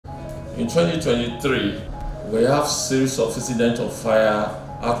In 2023, we have series of incidents of fire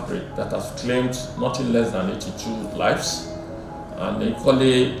outbreak that has claimed nothing less than 82 lives and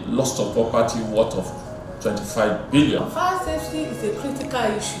equally loss of property worth of 25 billion. Fire safety is a critical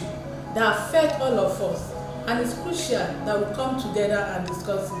issue that affects all of us, and it's crucial that we come together and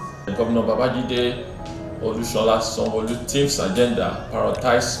discuss it. Governor Babajide Olusola Sanwo-Olu team's agenda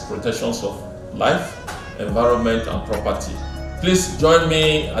prioritizes protections of life, environment and property. Please join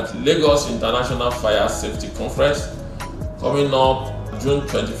me at Lagos International Fire Safety Conference coming up June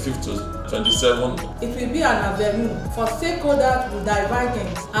 25th to 27th. It will be an avenue for stakeholders with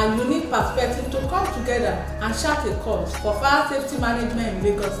divergent and unique perspectives to come together and chart a course for fire safety management in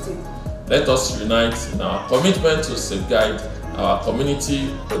Lagos State. Let us unite in our commitment to safeguard our community,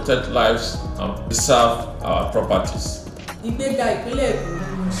 protect lives and preserve our properties. Gbenga ìpínlẹ̀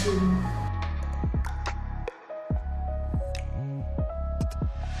Èkó.